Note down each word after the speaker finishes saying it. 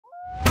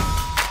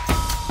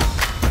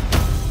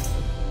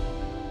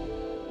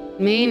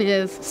Maine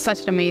is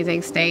such an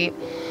amazing state.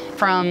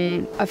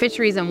 From a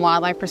fisheries and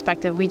wildlife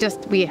perspective,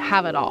 we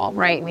have it all,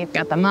 right? We've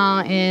got the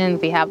mountains,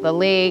 we have the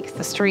lakes,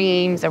 the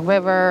streams, the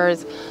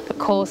rivers, the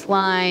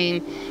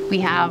coastline.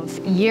 We have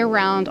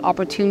year-round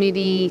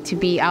opportunity to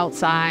be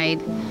outside,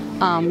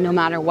 no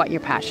matter what your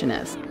passion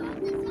is.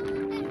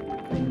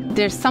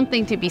 There's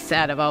something to be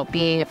said about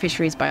being a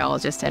fisheries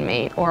biologist in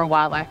Maine or a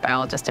wildlife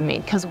biologist in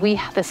Maine, because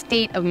the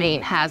state of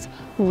Maine has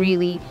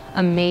really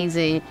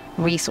amazing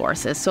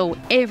resources. So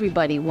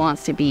everybody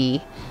wants to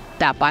be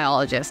that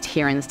biologist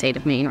here in the state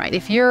of Maine, right?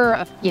 If you're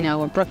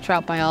a brook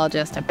trout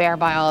biologist, a bear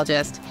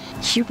biologist,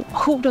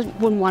 who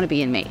wouldn't want to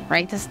be in Maine,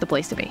 right? This is the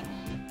place to be.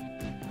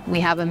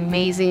 We have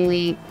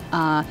amazingly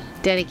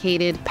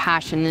dedicated,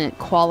 passionate,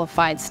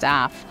 qualified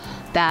staff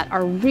that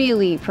are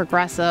really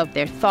progressive,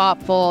 they're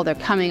thoughtful, they're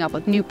coming up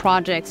with new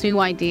projects, new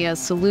ideas,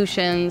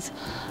 solutions.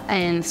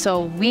 And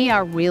so we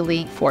are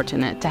really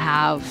fortunate to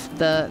have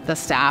the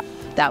staff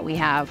that we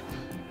have.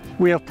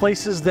 We have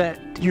places that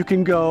you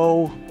can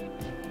go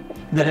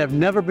that have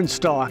never been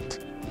stocked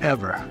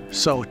ever.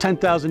 So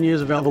 10,000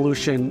 years of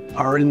evolution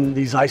are in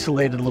these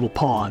isolated little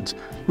ponds.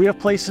 We have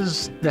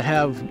places that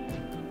have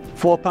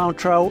 4-pound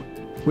trout.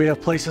 We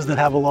have places that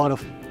have a lot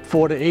of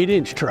 4 to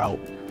 8-inch trout.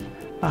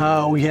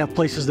 We have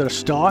places that are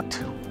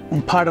stocked,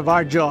 and part of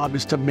our job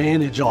is to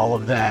manage all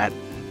of that.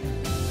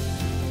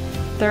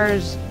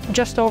 There's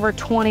just over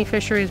 20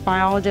 fisheries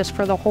biologists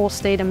for the whole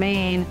state of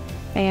Maine,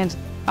 and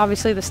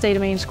obviously the state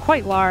of Maine is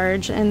quite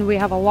large, and we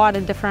have a lot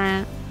of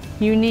different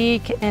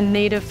unique and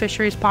native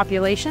fisheries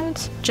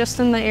populations. Just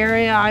in the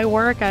area I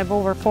work, I have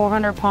over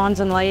 400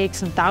 ponds and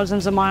lakes and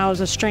thousands of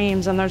miles of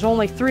streams, and there's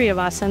only 3 of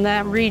us in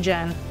that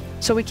region.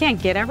 So we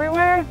can't get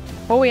everywhere.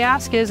 What we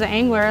ask is the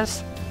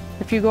anglers,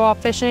 if you go out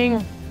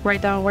fishing,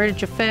 write down where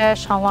did you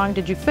fish, how long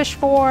did you fish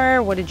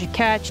for, what did you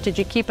catch, did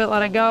you keep it,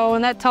 let it go,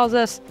 and that tells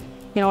us,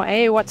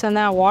 A, what's in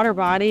that water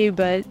body,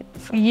 but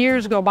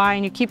years go by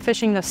and you keep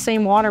fishing the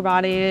same water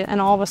body and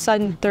all of a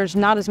sudden there's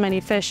not as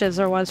many fish as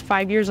there was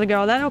 5 years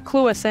ago. That'll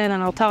clue us in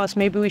and it'll tell us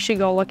maybe we should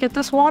go look at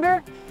this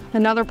water.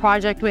 Another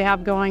project we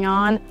have going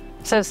on,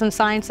 Citizen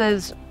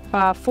Science's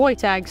Foy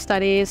tag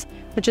studies,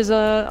 which is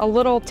a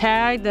little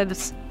tag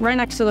that's right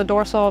next to the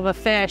dorsal of a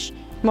fish.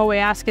 What we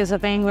ask is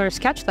if anglers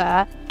catch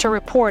that, to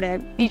report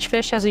it. Each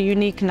fish has a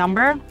unique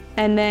number,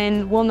 and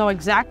then we'll know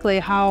exactly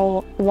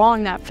how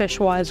long that fish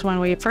was when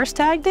we first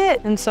tagged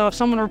it. And so if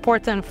someone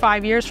reports it in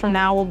 5 years from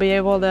now, we'll be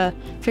able to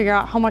figure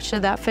out how much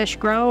did that fish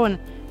grow and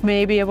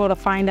maybe able to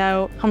find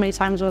out how many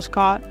times it was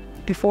caught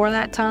before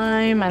that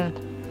time,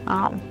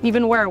 and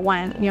even where it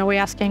went. We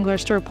ask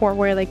anglers to report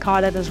where they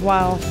caught it as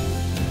well.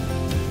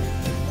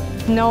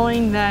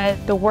 Knowing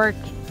that the work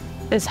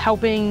is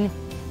helping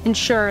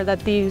ensure that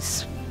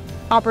these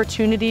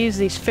opportunities,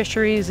 these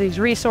fisheries, these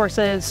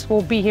resources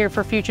will be here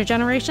for future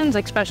generations,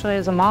 especially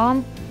as a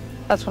mom,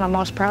 that's what I'm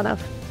most proud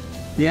of.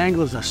 The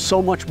anglers are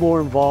so much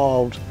more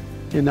involved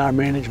in our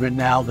management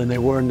now than they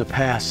were in the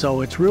past,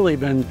 so it's really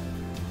been,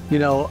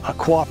 a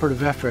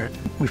cooperative effort.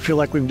 We feel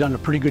like we've done a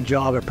pretty good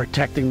job at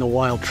protecting the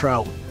wild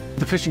trout.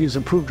 The fishing has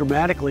improved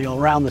dramatically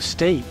around the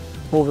state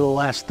over the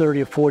last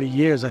 30 or 40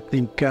 years. I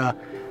think a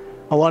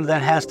lot of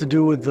that has to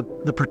do with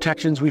the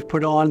protections we've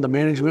put on, the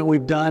management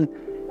we've done,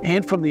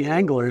 and from the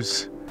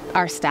anglers.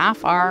 Our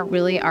staff are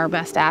really our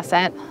best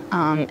asset.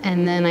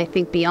 And then I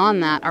think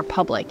beyond that, our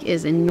public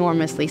is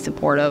enormously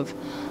supportive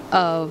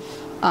of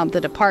the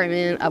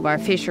department, of our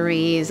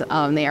fisheries.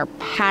 They are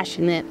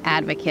passionate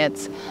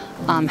advocates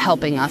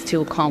helping us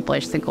to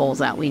accomplish the goals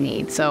that we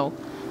need. So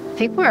I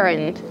think we're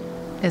in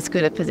as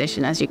good a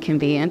position as you can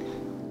be in.